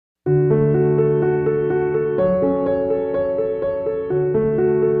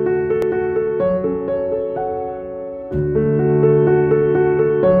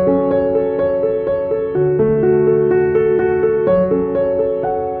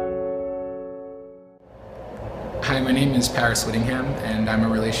My name is Parris and I'm a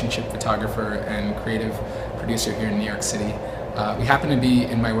relationship photographer and creative producer here in New York City. We happen to be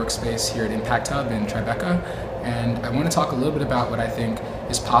in my workspace here at Impact Hub in Tribeca, and I want to talk a little bit about what I think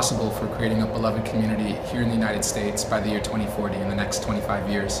is possible for creating a beloved community here in the United States by the year 2040, in the next 25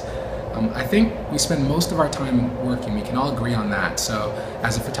 years. I think we spend most of our time working. We can all agree on that. So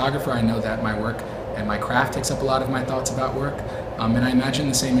as a photographer, I know that my work and my craft takes up a lot of my thoughts about work, and I imagine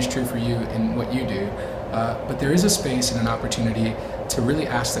the same is true for you in what you do. But there is a space and an opportunity to really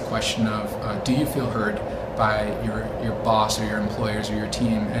ask the question of, do you feel heard by your boss or your employers or your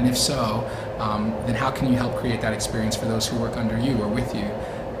team? And if so, then how can you help create that experience for those who work under you or with you?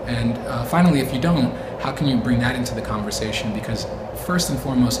 And finally, if you don't, how can you bring that into the conversation? Because first and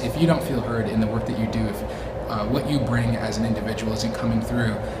foremost, if you don't feel heard in the work that you do, if what you bring as an individual isn't coming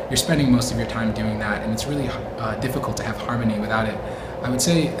through, you're spending most of your time doing that, and it's really difficult to have harmony without it. I would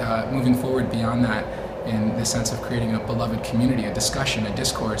say moving forward beyond that, in the sense of creating a beloved community, a discussion, a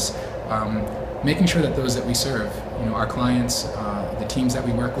discourse, making sure that those that we serve, our clients, the teams that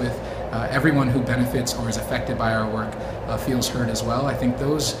we work with, everyone who benefits or is affected by our work feels heard as well. I think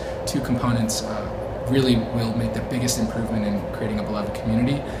those two components really will make the biggest improvement in creating a beloved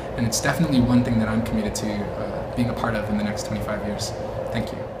community, and it's definitely one thing that I'm committed to being a part of in the next 25 years.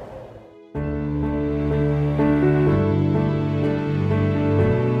 Thank you.